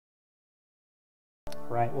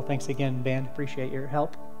Right. Well, thanks again, Ben. Appreciate your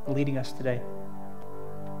help leading us today.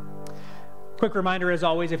 Quick reminder, as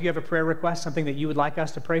always, if you have a prayer request, something that you would like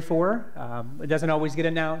us to pray for, it doesn't always get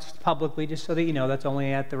announced publicly, just so that you know that's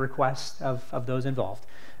only at the request of those involved.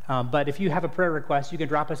 But if you have a prayer request, you can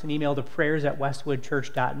drop us an email to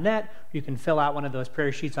prayers@westwoodchurch.net. You can fill out one of those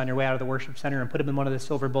prayer sheets on your way out of the worship center and put them in one of the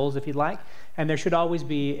silver bowls if you'd like. And there should always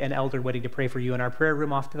be an elder waiting to pray for you in our prayer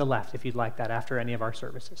room off to the left if you'd like that after any of our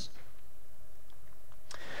services.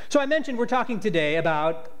 So I mentioned we're talking today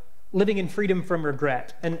about living in freedom from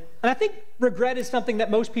regret. And I think regret is something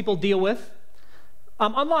that most people deal with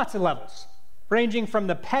on lots of levels, ranging from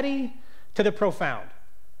the petty to the profound.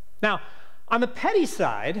 Now, on the petty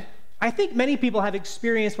side, I think many people have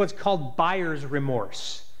experienced what's called buyer's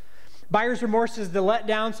remorse. Buyer's remorse is the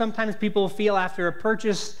letdown sometimes people feel after a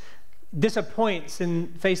purchase disappoints in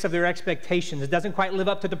face of their expectations. It doesn't quite live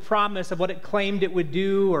up to the promise of what it claimed it would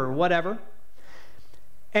do or whatever.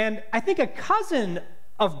 And I think a cousin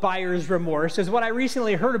of buyer's remorse is what I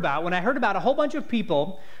recently heard about when I heard about a whole bunch of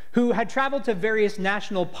people who had traveled to various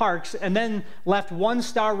national parks and then left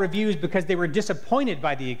one-star reviews because they were disappointed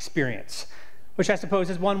by the experience, which I suppose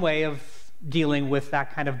is one way of dealing with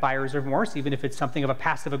that kind of buyer's remorse, even if it's something of a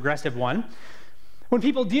passive-aggressive one. When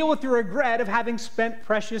people deal with the regret of having spent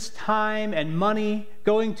precious time and money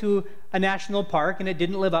going to a national park and it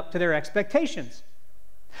didn't live up to their expectations.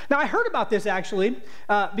 Now, I heard about this actually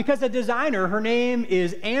because a designer, her name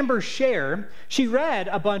is Amber Scher, she read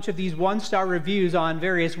a bunch of these one-star reviews on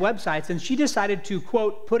various websites, and she decided to,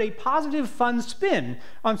 quote, put a positive, fun spin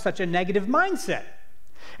on such a negative mindset.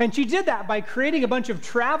 And she did that by creating a bunch of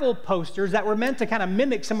travel posters that were meant to kind of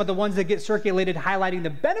mimic some of the ones that get circulated highlighting the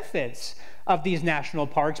benefits of these national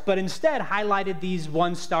parks, but instead highlighted these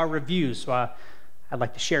one-star reviews. So I'd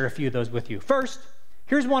like to share a few of those with you. First,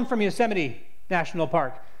 here's one from Yosemite National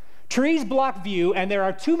Park. Trees block view and there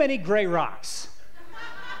are too many gray rocks.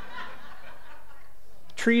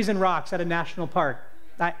 Trees and rocks at a national park.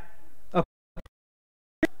 Okay.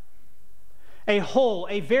 A hole,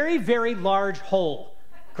 a very, very large hole.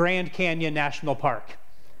 Grand Canyon National Park.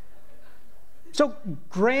 So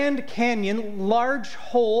Grand Canyon, large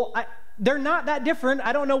hole, they're not that different.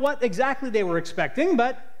 I don't know what exactly they were expecting,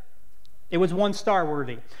 but it was one-star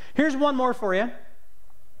worthy. Here's one more for you.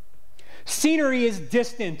 Scenery is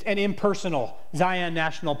distant and impersonal, Zion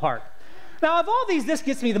National Park. Now, of all these, this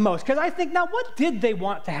gets me the most, because I think, now, what did they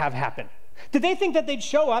want to have happen? Did they think that they'd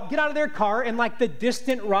show up, get out of their car, and like the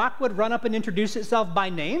distant rock would run up and introduce itself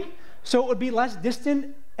by name, so it would be less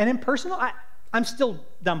distant and impersonal? I'm still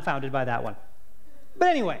dumbfounded by that one. But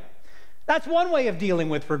anyway, that's one way of dealing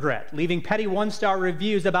with regret, leaving petty one-star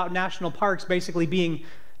reviews about national parks basically being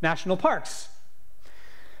national parks.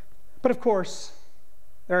 But of course,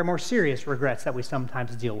 there are more serious regrets that we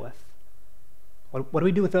sometimes deal with. What do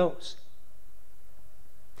we do with those?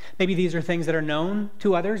 Maybe these are things that are known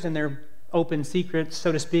to others and they're open secrets,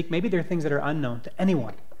 so to speak. Maybe they're things that are unknown to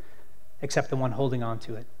anyone except the one holding on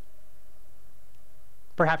to it.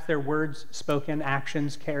 Perhaps they're words spoken,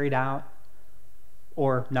 actions carried out,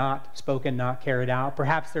 or not spoken, not carried out.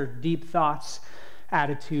 Perhaps they're deep thoughts,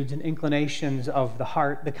 attitudes, and inclinations of the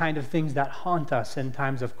heart, the kind of things that haunt us in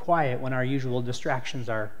times of quiet when our usual distractions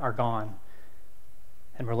are gone.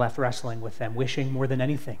 And we're left wrestling with them, wishing more than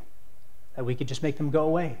anything that we could just make them go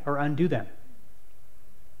away or undo them.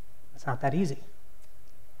 It's not that easy.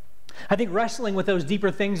 I think wrestling with those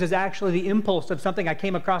deeper things is actually the impulse of something I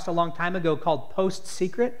came across a long time ago called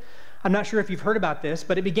post-secret. I'm not sure if you've heard about this,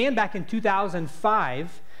 but it began back in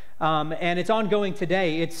 2005, and it's ongoing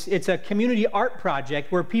today. It's a community art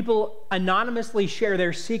project where people anonymously share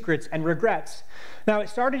their secrets and regrets. Now, it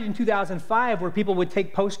started in 2005 where people would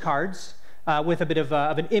take postcards with a bit of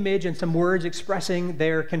an image and some words expressing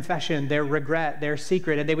their confession, their regret, their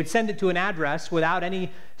secret, and they would send it to an address without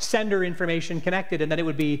any sender information connected, and then it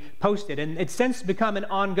would be posted. And it's since become an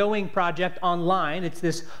ongoing project online. It's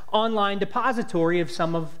this online depository of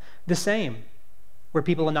some of the same, where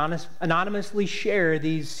people anonymously share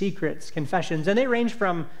these secrets, confessions, and they range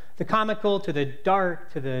from the comical to the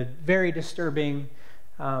dark to the very disturbing.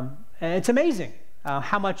 And it's amazing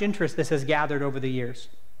how much interest this has gathered over the years.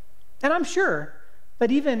 And I'm sure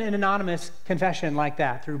that even an anonymous confession like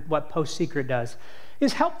that, through what Post-Secret does,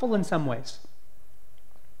 is helpful in some ways.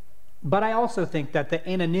 But I also think that the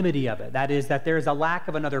anonymity of it, that is, that there is a lack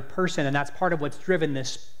of another person, and that's part of what's driven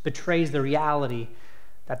this, betrays the reality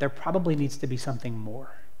that there probably needs to be something more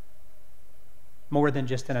than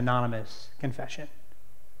just an anonymous confession.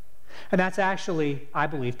 And that's actually, I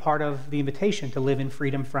believe, part of the invitation to live in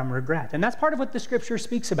freedom from regret. And that's part of what the Scripture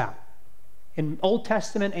speaks about in Old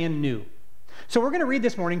Testament and New. So we're going to read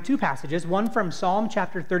this morning two passages, one from Psalm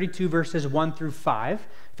chapter 32, verses 1 through 5,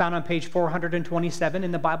 found on page 427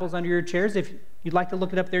 in the Bibles under your chairs. If you'd like to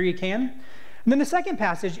look it up there, you can. And then the second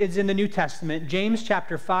passage is in the New Testament, James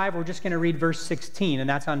chapter 5. We're just going to read verse 16, and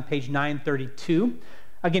that's on page 932.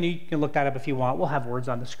 Again, you can look that up if you want. We'll have words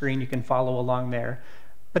on the screen. You can follow along there.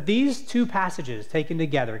 But these two passages taken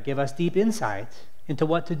together give us deep insight into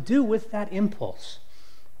what to do with that impulse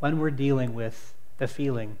when we're dealing with the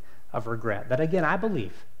feeling of regret that, again, I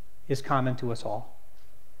believe is common to us all.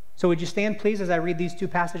 So would you stand, please, as I read these two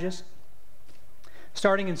passages?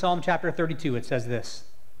 Starting in Psalm chapter 32, it says this: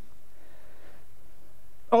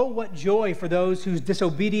 "Oh, what joy for those whose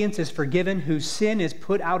disobedience is forgiven, whose sin is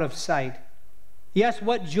put out of sight. Yes,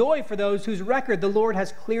 what joy for those whose record the Lord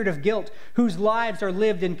has cleared of guilt, whose lives are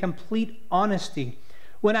lived in complete honesty.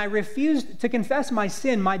 When I refused to confess my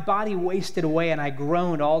sin, my body wasted away, and I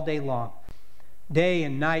groaned all day long. Day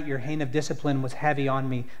and night your hand of discipline was heavy on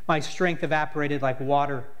me. My strength evaporated like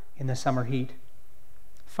water in the summer heat.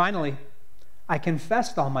 Finally, I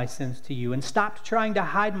confessed all my sins to you and stopped trying to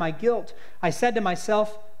hide my guilt. I said to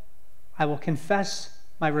myself, I will confess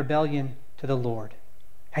my rebellion to the Lord.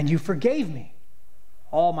 And you forgave me.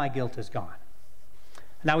 All my guilt is gone."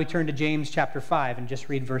 Now we turn to James chapter 5 and just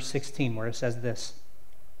read verse 16, where it says this: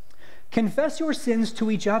 "Confess your sins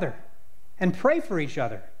to each other and pray for each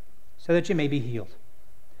other so that you may be healed.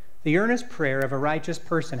 The earnest prayer of a righteous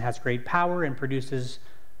person has great power and produces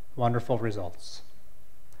wonderful results."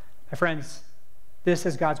 My friends, this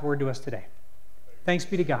is God's word to us today. Thanks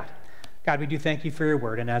be to God. God, we do thank you for your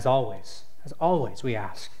word, and as always, we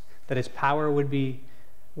ask that its power would be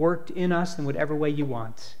worked in us in whatever way you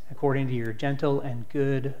want, according to your gentle and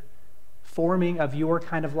good forming of your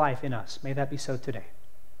kind of life in us. May that be so today.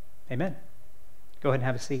 Amen. Go ahead and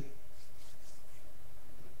have a seat.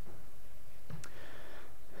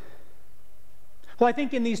 Well, I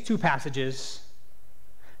think in these two passages,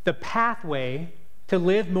 the pathway to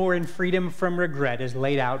live more in freedom from regret is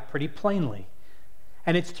laid out pretty plainly.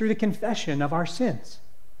 And it's through the confession of our sins.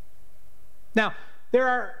 Now, there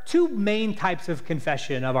are two main types of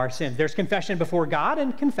confession of our sins. There's confession before God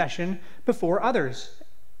and confession before others.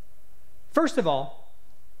 First of all,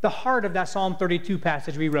 the heart of that Psalm 32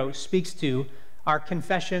 passage we wrote speaks to our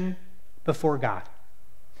confession before God.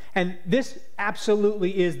 And this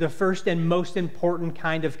absolutely is the first and most important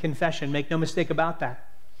kind of confession. Make no mistake about that.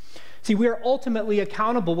 See, we are ultimately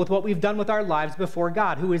accountable with what we've done with our lives before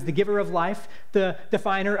God, who is the giver of life, the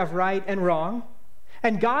definer of right and wrong.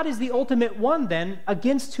 And God is the ultimate one, then,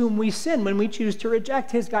 against whom we sin when we choose to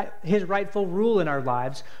reject his rightful rule in our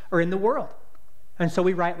lives or in the world. And so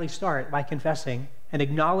we rightly start by confessing and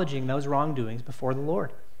acknowledging those wrongdoings before the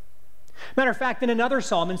Lord. Matter of fact, in another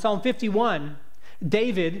psalm, in Psalm 51,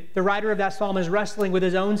 David, the writer of that psalm, is wrestling with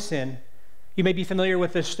his own sin. You may be familiar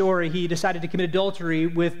with this story. He decided to commit adultery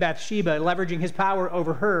with Bathsheba, leveraging his power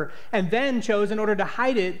over her, and then chose, in order to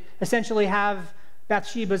hide it, essentially have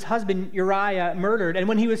Bathsheba's husband Uriah murdered. And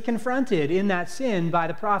when he was confronted in that sin by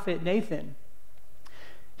the prophet Nathan,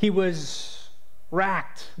 he was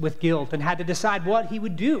racked with guilt and had to decide what he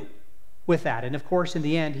would do with that. And of course, in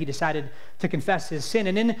the end, he decided to confess his sin.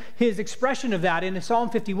 And in his expression of that, in Psalm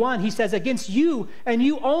 51, he says, "Against you and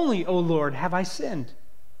you only, O Lord, have I sinned."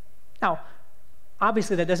 Now,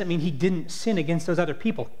 obviously, that doesn't mean he didn't sin against those other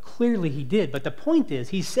people. Clearly he did. But the point is,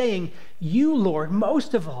 he's saying, you, Lord,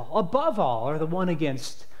 most of all, above all, are the one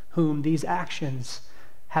against whom these actions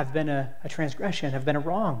have been a transgression, have been a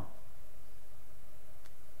wrong.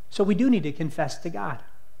 So we do need to confess to God.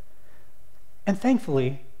 And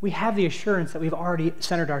thankfully, we have the assurance that we've already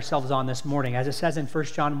centered ourselves on this morning. As it says in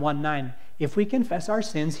 1 John 1:9, if we confess our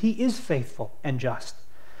sins, he is faithful and just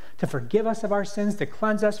to forgive us of our sins, to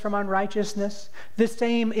cleanse us from unrighteousness. This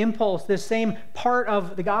same impulse, this same part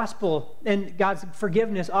of the gospel and God's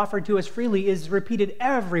forgiveness offered to us freely is repeated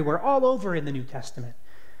everywhere, all over in the New Testament,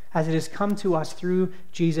 as it has come to us through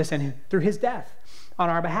Jesus and through his death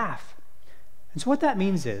on our behalf. And so what that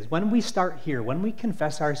means is, when we start here, when we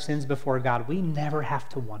confess our sins before God, we never have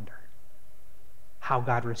to wonder how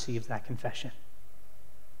God receives that confession.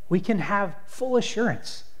 We can have full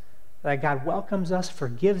assurance that God welcomes us,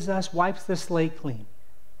 forgives us, wipes the slate clean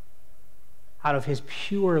out of his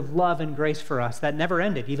pure love and grace for us that never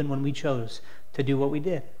ended, even when we chose to do what we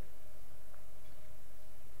did.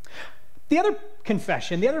 The other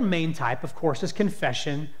confession, the other main type, of course, is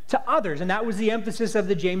confession to others. And that was the emphasis of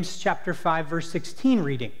the James chapter 5, verse 16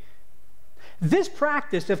 reading. This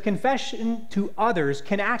practice of confession to others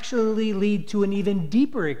can actually lead to an even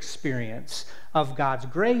deeper experience of God's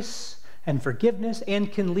grace and forgiveness,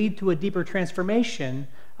 and can lead to a deeper transformation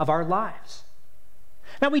of our lives.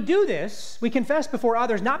 Now, we do this, we confess before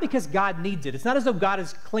others, not because God needs it. It's not as though God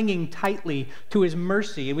is clinging tightly to his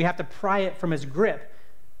mercy and we have to pry it from his grip.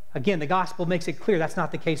 Again, the gospel makes it clear that's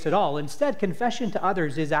not the case at all. Instead, confession to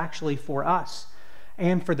others is actually for us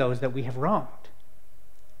and for those that we have wronged,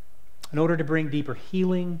 in order to bring deeper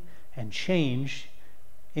healing and change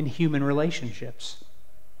in human relationships.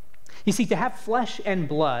 You see, to have flesh and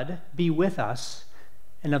blood be with us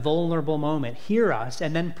in a vulnerable moment, hear us,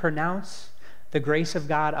 and then pronounce the grace of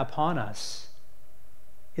God upon us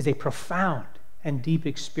is a profound and deep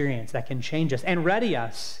experience that can change us and ready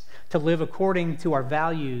us to live according to our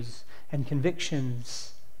values and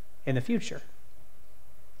convictions in the future.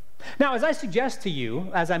 Now, as I suggest to you,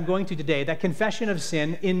 as I'm going to today, that confession of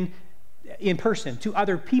sin in person to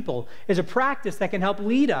other people is a practice that can help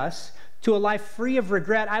lead us to a life free of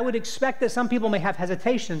regret, I would expect that some people may have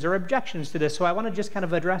hesitations or objections to this, so I want to just kind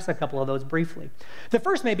of address a couple of those briefly. The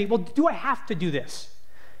first may be, well, do I have to do this?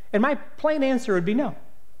 And my plain answer would be no.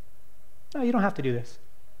 No, you don't have to do this.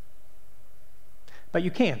 But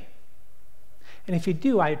you can. And if you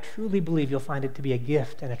do, I truly believe you'll find it to be a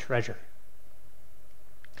gift and a treasure.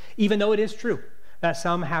 Even though it is true that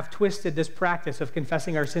some have twisted this practice of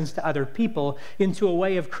confessing our sins to other people into a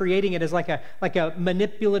way of creating it as like a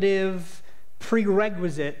manipulative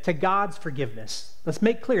prerequisite to God's forgiveness. Let's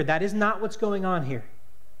make clear, that is not what's going on here.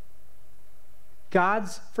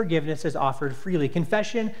 God's forgiveness is offered freely.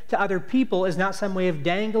 Confession to other people is not some way of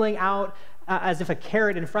dangling out as if a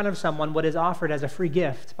carrot in front of someone what is offered as a free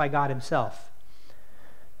gift by God himself.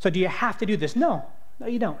 So do you have to do this? No,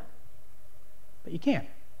 you don't. But you can.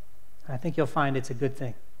 I think you'll find it's a good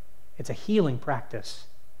thing. It's a healing practice.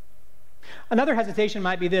 Another hesitation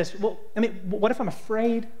might be this. Well, what if I'm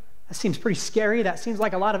afraid? That seems pretty scary. That seems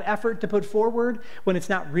like a lot of effort to put forward when it's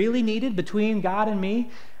not really needed between God and me.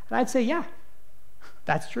 And I'd say, yeah,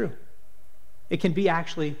 that's true. It can be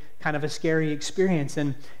actually kind of a scary experience,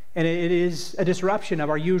 and it is a disruption of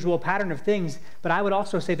our usual pattern of things, but I would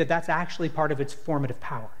also say that that's actually part of its formative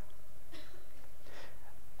power.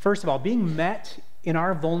 First of all, being met in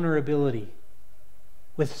our vulnerability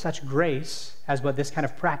with such grace as what this kind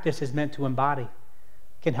of practice is meant to embody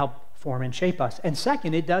can help form and shape us. And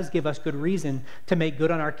second, it does give us good reason to make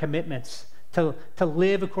good on our commitments, to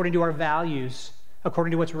live according to our values,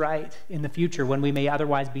 according to what's right in the future when we may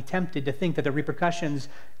otherwise be tempted to think that the repercussions,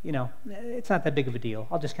 it's not that big of a deal.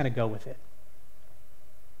 I'll just kind of go with it.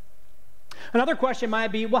 Another question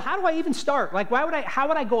might be, well, how do I even start? Like, how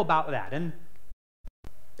would I go about that? And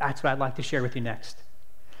that's what I'd like to share with you next.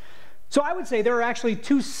 So I would say there are actually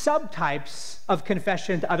two subtypes of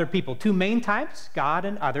confession to other people. Two main types, God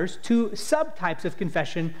and others. Two subtypes of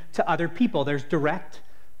confession to other people. There's direct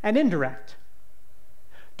and indirect.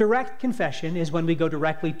 Direct confession is when we go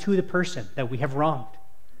directly to the person that we have wronged,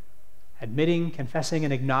 admitting, confessing,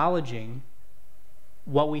 and acknowledging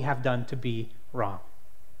what we have done to be wrong.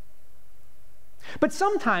 But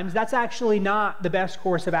sometimes that's actually not the best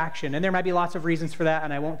course of action, and there might be lots of reasons for that,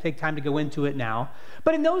 and I won't take time to go into it now.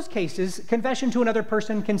 But in those cases, confession to another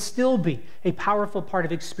person can still be a powerful part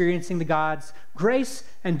of experiencing the God's grace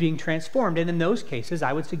and being transformed. And in those cases,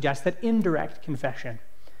 I would suggest that indirect confession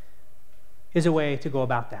is a way to go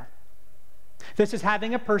about that. This is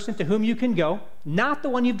having a person to whom you can go, not the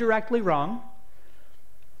one you've directly wronged,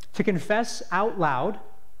 to confess out loud,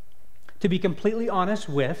 to be completely honest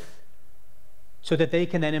with, so that they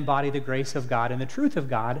can then embody the grace of God and the truth of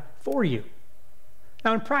God for you.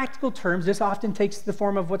 Now, in practical terms, this often takes the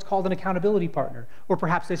form of what's called an accountability partner, or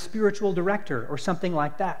perhaps a spiritual director, or something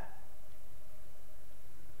like that.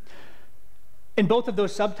 In both of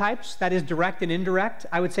those subtypes, that is direct and indirect,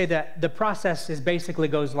 I would say that the process basically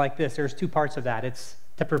goes like this. There's two parts of that. It's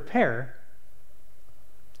to prepare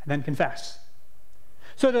and then confess.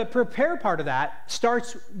 So the prepare part of that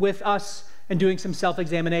starts with us and doing some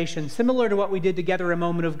self-examination, similar to what we did together a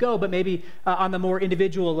moment ago, but maybe on the more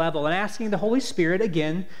individual level, and asking the Holy Spirit,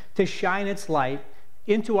 again, to shine its light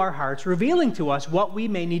into our hearts, revealing to us what we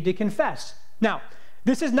may need to confess. Now,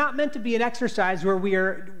 this is not meant to be an exercise where we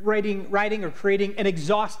are writing or creating an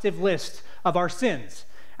exhaustive list of our sins.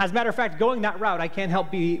 As a matter of fact, going that route, I can't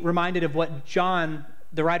help be reminded of what John,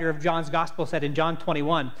 the writer of John's Gospel, said in John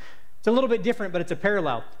 21. It's a little bit different, but it's a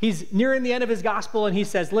parallel. He's nearing the end of his gospel, and he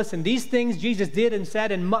says, listen, these things Jesus did and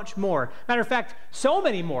said, and much more. Matter of fact, so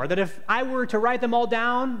many more that if I were to write them all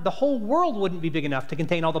down, the whole world wouldn't be big enough to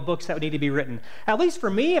contain all the books that would need to be written. At least for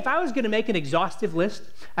me, if I was going to make an exhaustive list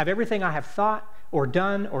of everything I have thought or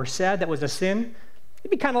done or said that was a sin, it'd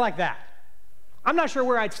be kind of like that. I'm not sure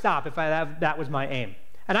where I'd stop if that was my aim.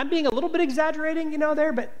 And I'm being a little bit exaggerating,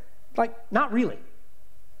 there, but not really.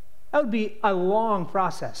 That would be a long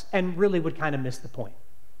process and really would kind of miss the point.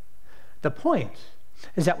 The point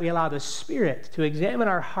is that we allow the Spirit to examine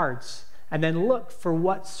our hearts and then look for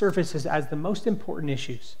what surfaces as the most important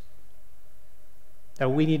issues that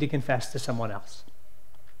we need to confess to someone else.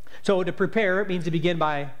 So to prepare, it means to begin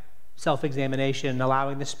by self-examination and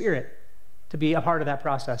allowing the Spirit to be a part of that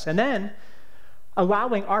process. And then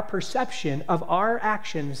allowing our perception of our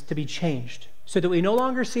actions to be changed so that we no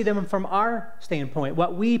longer see them from our standpoint,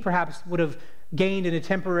 what we perhaps would have gained in a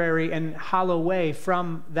temporary and hollow way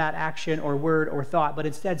from that action or word or thought, but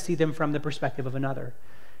instead see them from the perspective of another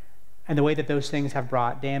and the way that those things have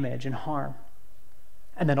brought damage and harm.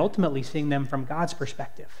 And then ultimately seeing them from God's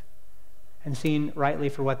perspective and seeing rightly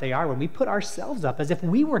for what they are. When we put ourselves up as if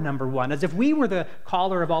we were number one, as if we were the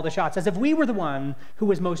caller of all the shots, as if we were the one who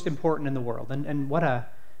was most important in the world. And what a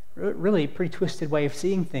really pretty twisted way of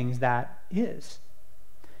seeing things that is.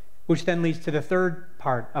 Which then leads to the third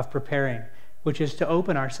part of preparing, which is to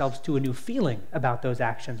open ourselves to a new feeling about those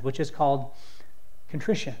actions, which is called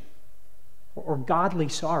contrition or godly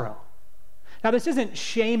sorrow. Now, this isn't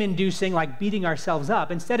shame-inducing like beating ourselves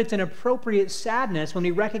up. Instead, it's an appropriate sadness when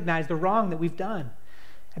we recognize the wrong that we've done.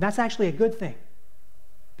 And that's actually a good thing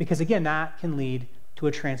because, again, that can lead to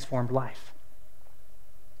a transformed life,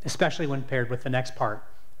 especially when paired with the next part,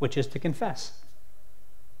 which is to confess.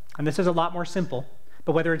 And this is a lot more simple,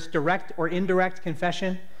 but whether it's direct or indirect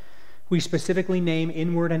confession, we specifically name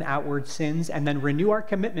inward and outward sins and then renew our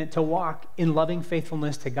commitment to walk in loving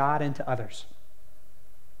faithfulness to God and to others.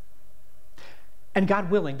 And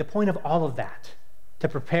God willing, the point of all of that, to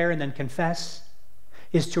prepare and then confess,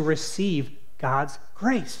 is to receive God's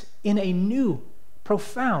grace in a new,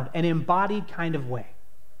 profound, and embodied kind of way.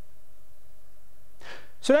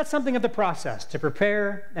 So that's something of the process, to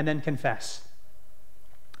prepare and then confess.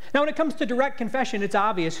 Now, when it comes to direct confession, it's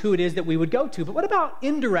obvious who it is that we would go to. But what about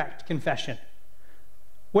indirect confession?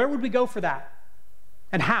 Where would we go for that?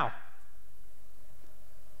 And how?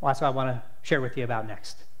 Well, that's what I want to share with you about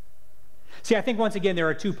next. See, I think once again, there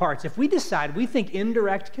are two parts. If we decide we think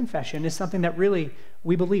indirect confession is something that really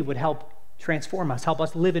we believe would help transform us, help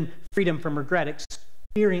us live in freedom from regret,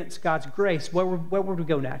 experience God's grace, where would we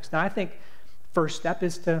go next? Now, I think first step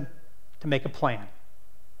is to make a plan,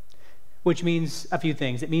 which means a few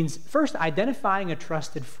things. It means first identifying a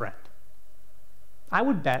trusted friend. I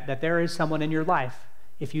would bet that there is someone in your life,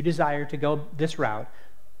 if you desire to go this route,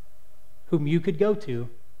 whom you could go to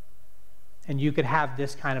and you could have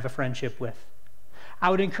this kind of a friendship with. I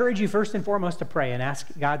would encourage you first and foremost to pray and ask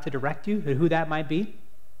God to direct you to who that might be.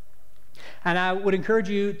 And I would encourage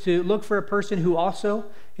you to look for a person who also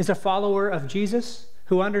is a follower of Jesus,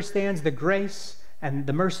 who understands the grace and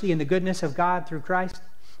the mercy and the goodness of God through Christ,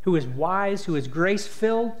 who is wise, who is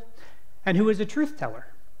grace-filled, and who is a truth teller.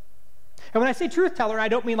 And when I say truth teller, I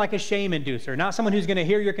don't mean like a shame inducer, not someone who's going to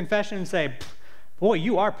hear your confession and say, boy,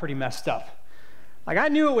 you are pretty messed up. Like, I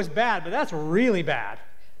knew it was bad, but that's really bad.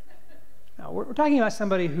 No, we're talking about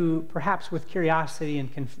somebody who perhaps with curiosity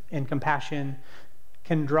and compassion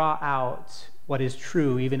can draw out what is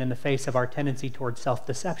true even in the face of our tendency towards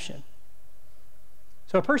self-deception.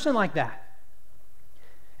 So a person like that.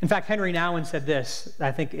 In fact, Henry Nouwen said this,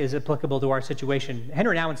 I think is applicable to our situation.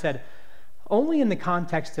 Henry Nouwen said, only in the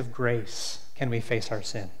context of grace can we face our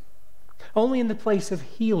sin. Only in the place of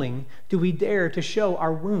healing do we dare to show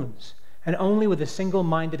our wounds. And only with a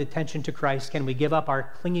single-minded attention to Christ can we give up our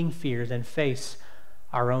clinging fears and face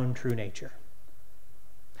our own true nature.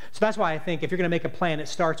 So that's why I think if you're going to make a plan, it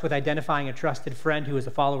starts with identifying a trusted friend who is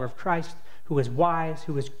a follower of Christ, who is wise,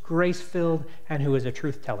 who is grace-filled, and who is a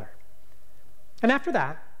truth teller. And after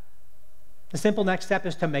that, the simple next step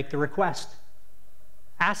is to make the request.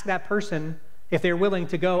 Ask that person if they're willing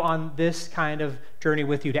to go on this kind of journey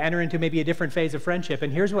with you, to enter into maybe a different phase of friendship.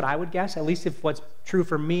 And here's what I would guess, at least if what's true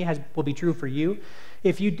for me will be true for you.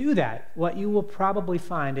 If you do that, what you will probably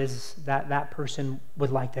find is that that person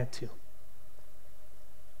would like that too.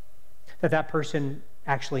 That person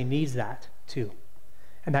actually needs that too.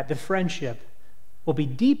 And that the friendship will be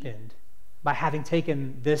deepened by having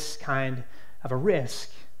taken this kind of a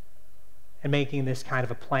risk and making this kind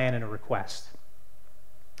of a plan and a request.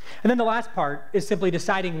 And then the last part is simply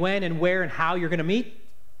deciding when and where and how you're going to meet,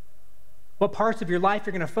 what parts of your life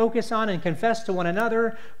you're going to focus on and confess to one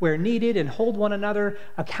another where needed and hold one another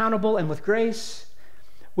accountable and with grace,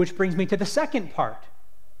 which brings me to the second part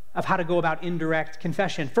of how to go about indirect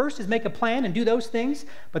confession. First is make a plan and do those things,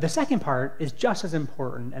 but the second part is just as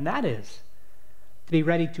important, and that is to be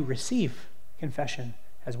ready to receive confession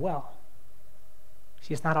as well.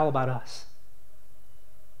 See, it's not all about us.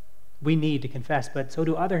 We need to confess, but so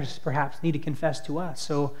do others perhaps need to confess to us.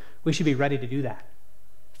 So we should be ready to do that.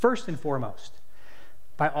 First and foremost,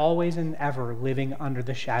 by always and ever living under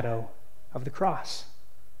the shadow of the cross.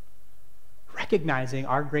 Recognizing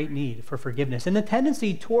our great need for forgiveness and the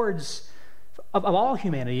tendency of all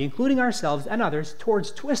humanity, including ourselves and others,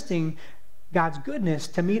 towards twisting God's goodness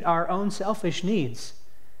to meet our own selfish needs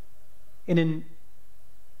in an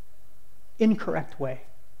incorrect way,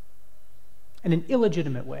 in an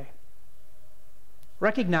illegitimate way.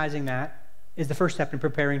 Recognizing that is the first step in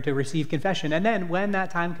preparing to receive confession. And then, when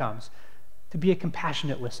that time comes, to be a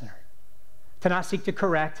compassionate listener, to not seek to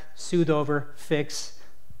correct, soothe over, fix,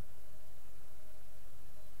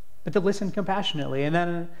 but to listen compassionately. And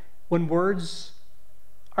then, when words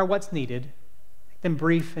are what's needed, make them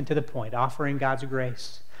brief and to the point, offering God's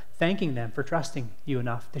grace, thanking them for trusting you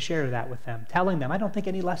enough to share that with them, telling them, I don't think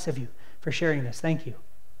any less of you for sharing this. Thank you.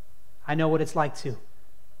 I know what it's like to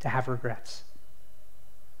have regrets.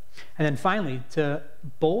 And then finally, to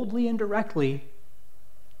boldly and directly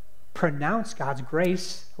pronounce God's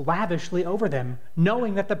grace lavishly over them,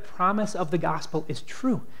 knowing that the promise of the gospel is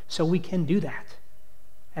true, so we can do that.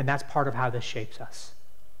 And that's part of how this shapes us.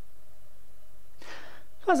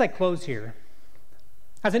 So as I close here,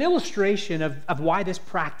 as an illustration of why this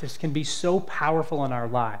practice can be so powerful in our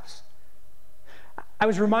lives, I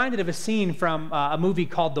was reminded of a scene from a movie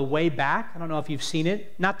called The Way Back. I don't know if you've seen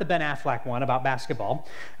it. Not the Ben Affleck one about basketball.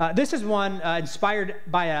 This is one inspired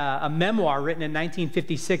by a memoir written in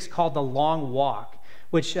 1956 called The Long Walk,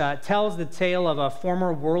 which tells the tale of a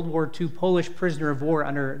former World War II Polish prisoner of war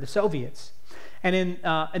under the Soviets. And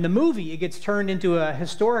in the movie, it gets turned into a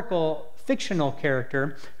historical fictional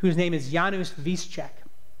character whose name is Janusz Wischek.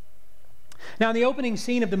 Now, in the opening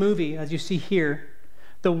scene of the movie, as you see here,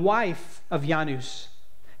 the wife of Janusz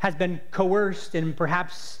has been coerced and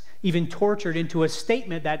perhaps even tortured into a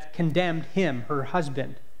statement that condemned him, her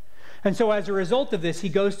husband. And so as a result of this, he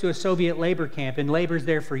goes to a Soviet labor camp and labors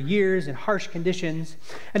there for years in harsh conditions.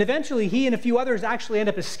 And eventually, he and a few others actually end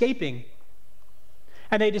up escaping.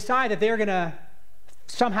 And they decide that they're going to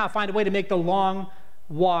somehow find a way to make the long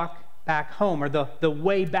walk back home, or the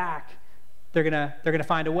way back. They're gonna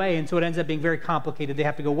find a way, and so it ends up being very complicated. They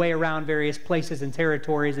have to go way around various places and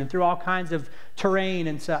territories and through all kinds of terrain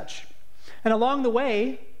and such. And along the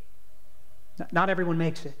way, not everyone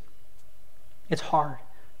makes it. It's hard.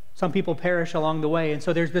 Some people perish along the way, and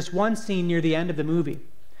so there's this one scene near the end of the movie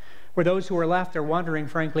where those who are left are wondering,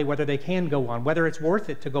 frankly, whether they can go on, whether it's worth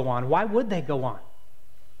it to go on. Why would they go on?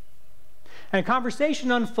 And a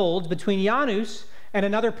conversation unfolds between Janusz and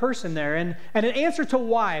another person there, and an answer to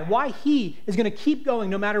why he is going to keep going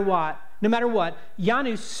no matter what.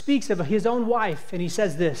 Janusz speaks of his own wife, and he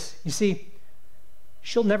says this, you see,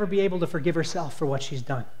 she'll never be able to forgive herself for what she's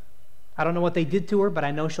done. I don't know what they did to her, but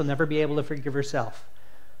I know she'll never be able to forgive herself.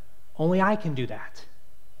 Only I can do that,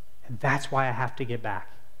 and that's why I have to get back.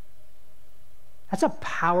 That's a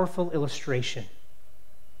powerful illustration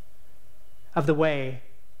of the way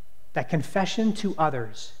that confession to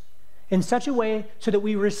others in such a way so that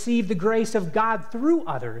we receive the grace of God through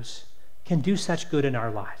others can do such good in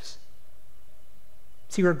our lives.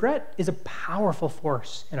 See, regret is a powerful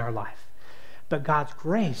force in our life, but God's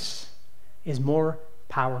grace is more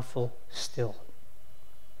powerful still.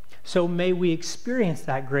 So may we experience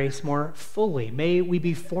that grace more fully. May we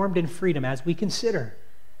be formed in freedom as we consider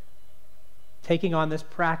taking on this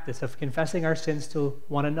practice of confessing our sins to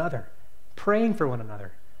one another, praying for one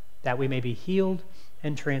another, that we may be healed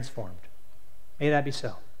and transformed. May that be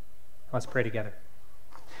so. Let's pray together.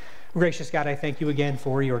 Gracious God, I thank you again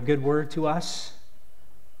for your good word to us,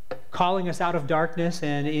 calling us out of darkness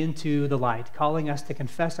and into the light, calling us to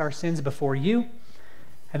confess our sins before you,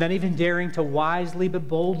 and then even daring to wisely but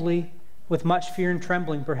boldly, with much fear and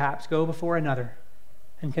trembling perhaps, go before another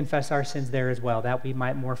and confess our sins there as well, that we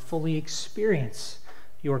might more fully experience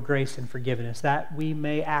your grace and forgiveness, that we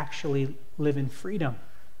may actually live in freedom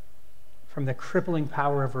from the crippling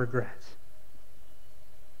power of regret.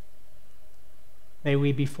 May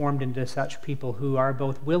we be formed into such people who are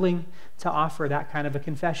both willing to offer that kind of a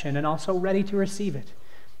confession and also ready to receive it,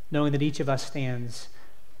 knowing that each of us stands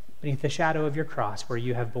beneath the shadow of your cross where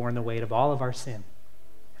you have borne the weight of all of our sin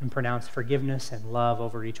and pronounced forgiveness and love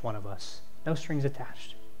over each one of us. No strings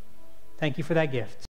attached. Thank you for that gift.